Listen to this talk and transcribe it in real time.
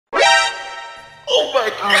Oh my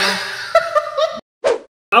god.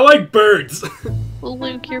 I like birds. Well,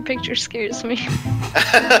 Luke, your picture scares me.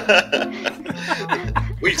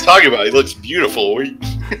 What are you talking about? He looks beautiful. I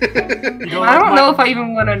don't know if I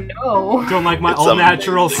even want to know. Don't like my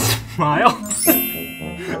all-natural smile?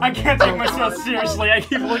 I can't take myself seriously, I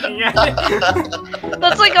keep looking at it.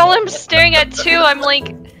 That's like all I'm staring at too. I'm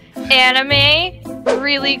like, anime,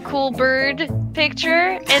 really cool bird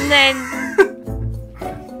picture, and then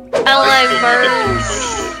I like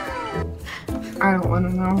birds. I don't want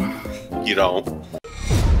to know. You don't.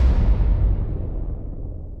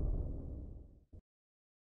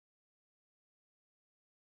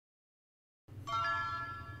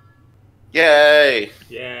 Yay!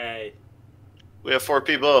 Yay. We have 4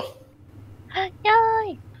 people.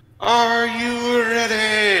 Yay! Are you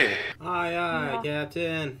ready? Aye, aye,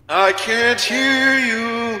 Captain. I can't hear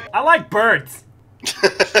you. I like birds.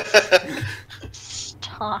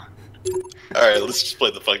 Stop. Alright, let's just play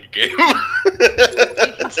the fucking game. You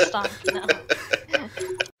can stop now.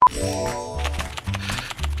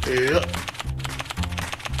 Yeah.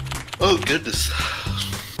 Oh goodness.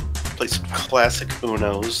 Play some classic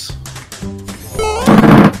Unos.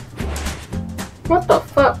 What the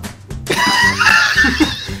fuck?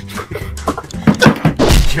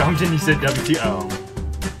 Jumped and he said WTO.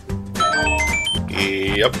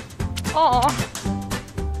 Yep. Oh.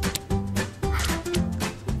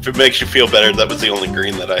 If it makes you feel better, that was the only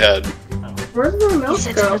green that I had. Where's my mouse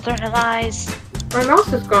He go? said the lies. My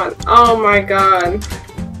mouse is gone. Oh my god.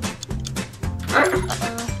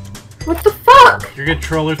 What the fuck? Your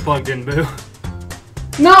controller's plugged in, boo.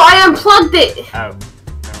 No, I unplugged it! Oh.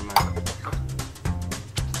 Never mind.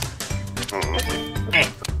 Hey.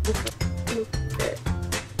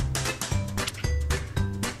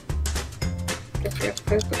 Guess we have to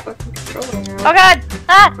fix the fucking controller now. Oh god!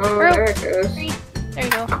 Ah! Oh, Root. there it goes. There you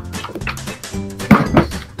go.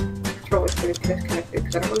 Controller's gonna be disconnected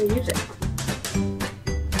because I don't want to use it.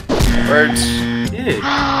 Birds. Ew.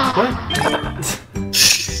 What?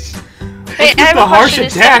 Hey, I have the a harsh question.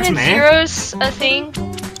 Is attacks, 7 man? zeros a thing?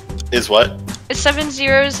 Is what? Is 7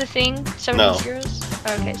 zeros a thing? 7 No. zeros?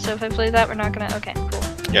 Okay, so if I play that, we're not gonna. Okay, cool.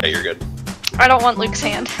 Yeah, you're good. I don't want Luke's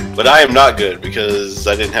hand. But I am not good because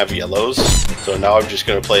I didn't have yellows. So now I'm just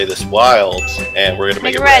gonna play this wild, and we're gonna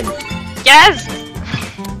make it red. Yes!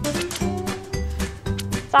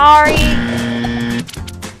 Sorry.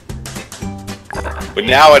 But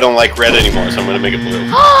now I don't like red anymore, so I'm gonna make it blue.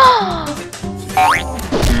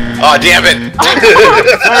 Oh damn it! Sorry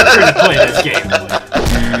for to play this game.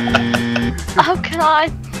 Oh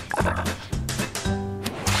god.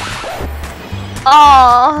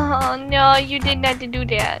 Oh no, you did not do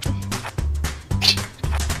that.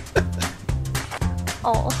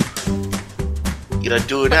 Oh. You gotta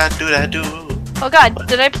do that, do that, do. Oh god,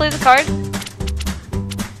 did I play the card?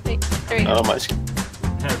 Wait, there you go. Oh my.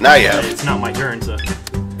 Now you have. It's not my turn, so.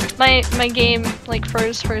 My game like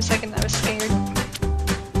froze for a second. I was scared.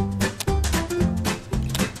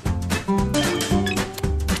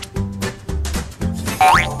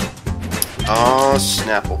 Oh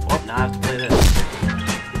Snapple. Oh, now I have to play this.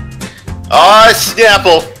 Oh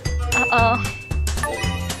Snapple. Uh-oh.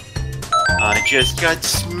 I just got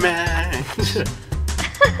smacked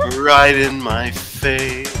right in my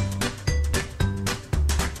face.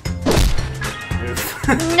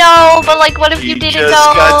 No, but like, what if you She didn't just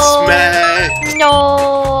know? got smacked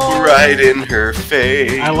No. right in her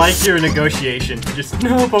face. I like your negotiation. Just,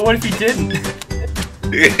 no, but what if you didn't?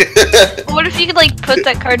 What if you could like put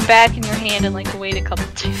that card back in your hand and like wait a couple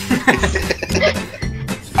times?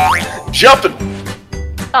 Jumping.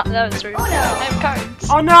 Oh, that was rude. I have cards.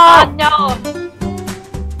 Oh no! Oh no!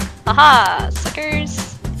 Aha,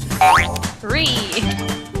 suckers. 3.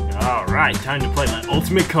 Alright, time to play my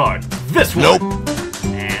ultimate card. This one! Nope.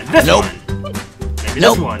 And this Nope. one! Maybe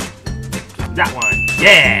Nope. this one. That one.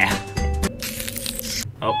 Yeah!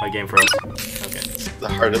 Oh, my game froze. Okay. The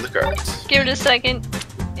heart of the cards. Give it a second.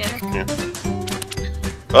 Yeah. Yeah.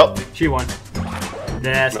 Oh. She won.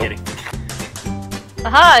 Just Nope. kidding.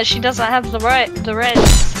 Aha, she doesn't have the reds.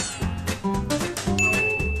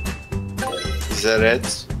 Is that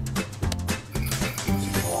Ed's?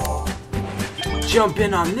 Jump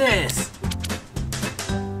in on this!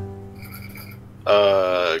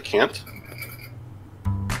 Can't.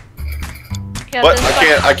 Yeah, What?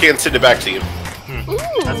 this I can't send it back to you. Ooh.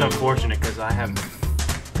 That's unfortunate because I have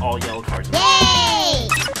all yellow cards. Yay!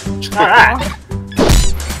 Alright!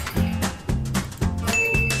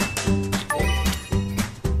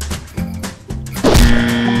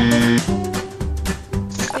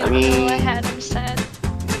 Oh, I had him set.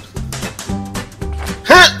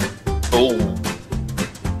 Huh! Oh.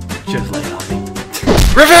 Just lay it on me.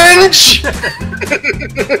 Revenge!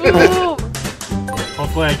 Ooh.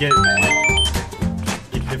 Hopefully I get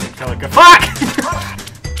different color. Go fuck!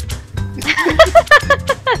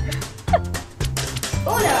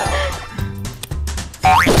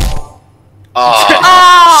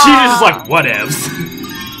 Ah. She's just like whatevs.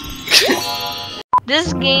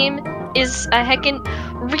 This game is a heckin'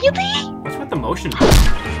 really? What's with the motion?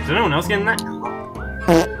 Is anyone else getting that?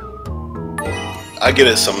 I get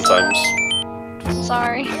it sometimes.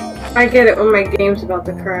 Sorry. I get it when my game's about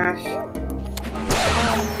to crash.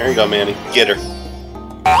 There you go, Manny. Get her.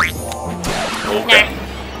 Okay.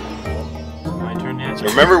 My turn to answer.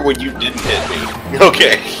 Remember when you didn't hit me?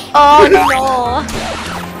 Okay. Oh no.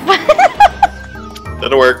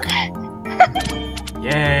 That'll work.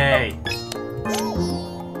 Yay!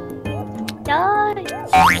 Die.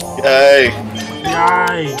 Yay.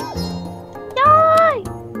 Yay! Die.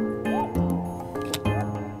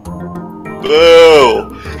 Boo!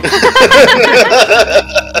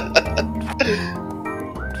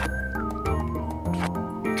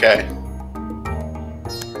 Okay.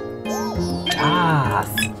 Ah!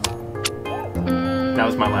 That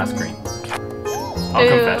was my last screen. I'll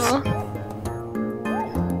confess.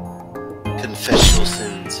 Confess your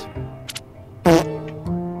sins.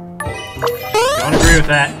 Don't agree with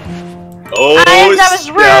that. Oh, That was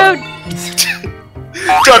rude.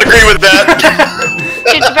 Don't agree with that.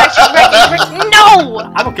 She's back. No.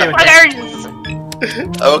 I'm okay with that.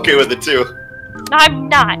 Fuckers. I'm okay with it too. I'm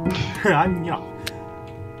not. I'm young.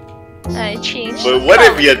 I changed. But what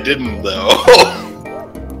if you didn't, though?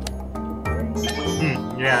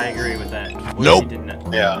 Yeah, I agree with that. What Nope. if you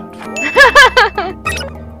didn't? Yeah.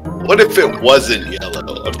 What if it wasn't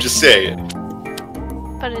yellow? I'm just saying.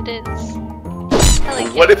 But it is. I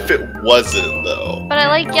like What yellow. if it wasn't, though? But I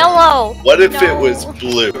like yellow. What if No. it was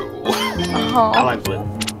blue? Oh, I like blue.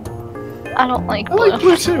 I don't like I blue. like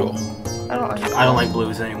blue too. I don't like. I don't like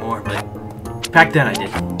blues anymore, but back then I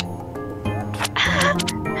did.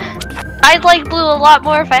 I'd like blue a lot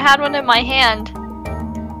more if I had one in my hand.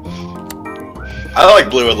 I like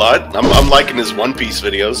blue a lot. I'm liking his One Piece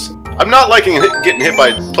videos. I'm not liking getting hit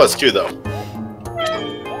by +2 though.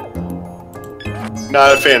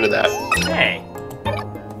 Not a fan of that. Hey.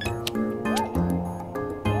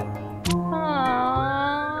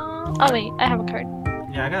 Oh wait, I have a card.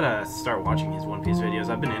 Yeah, I gotta start watching his One Piece videos.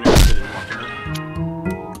 I've been interested in watching it.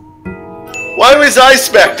 Why was I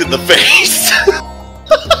smacked in the face?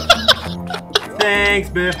 Thanks,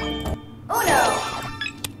 Biff.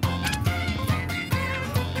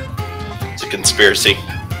 It's a conspiracy.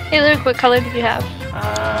 Hey Luke, what color did you have?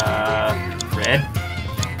 Red.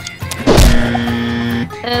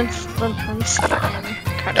 That's the card.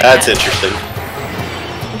 That's interesting.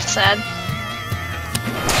 I'm sad.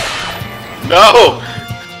 No!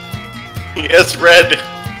 He has red.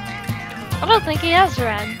 I don't think he has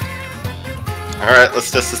red. Alright, let's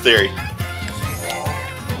test this theory.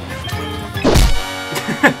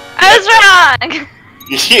 I was wrong!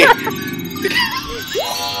 Yeah.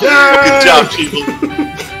 Good job, people.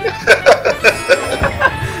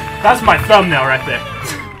 That's my thumbnail right there.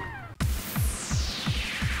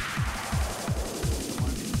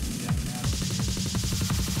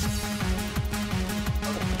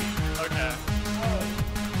 Okay.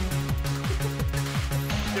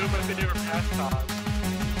 Get him with the newer pastime.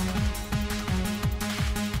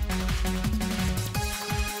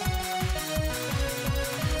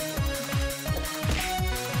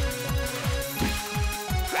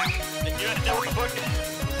 And you had to know what the fuck.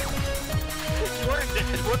 You weren't dead.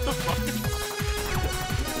 What the fuck?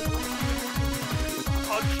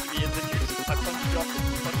 Punched me and then you just I punched you off the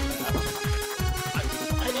fucking map. I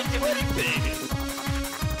didn't do anything.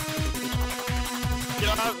 Get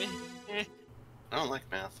off me. I don't like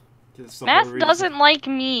math. Math doesn't like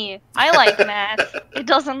me. I like math. It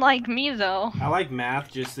doesn't like me though. I like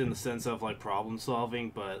math just in the sense of like problem solving,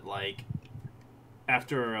 but like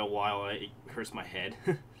after a while it hurts my head.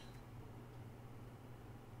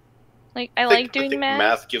 Like I like doing I think math.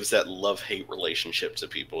 math gives that love-hate relationship to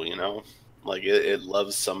people, you know? Like, it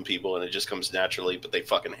loves some people and it just comes naturally, but they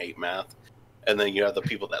fucking hate math. And then you have the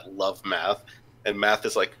people that love math, and math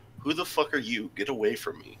is like, who the fuck are you? Get away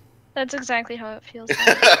from me. That's exactly how it feels.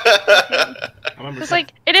 I remember It's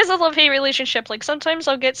like, it is a love-hate relationship. Like, sometimes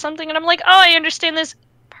I'll get something and I'm like, oh, I understand this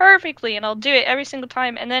perfectly, and I'll do it every single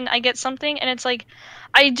time. And then I get something and it's like,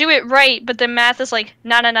 I do it right, but the math is like,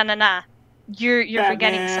 nah. You're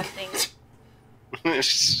forgetting something.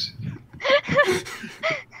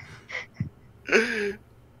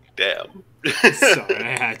 Damn. sorry,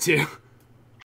 I had to.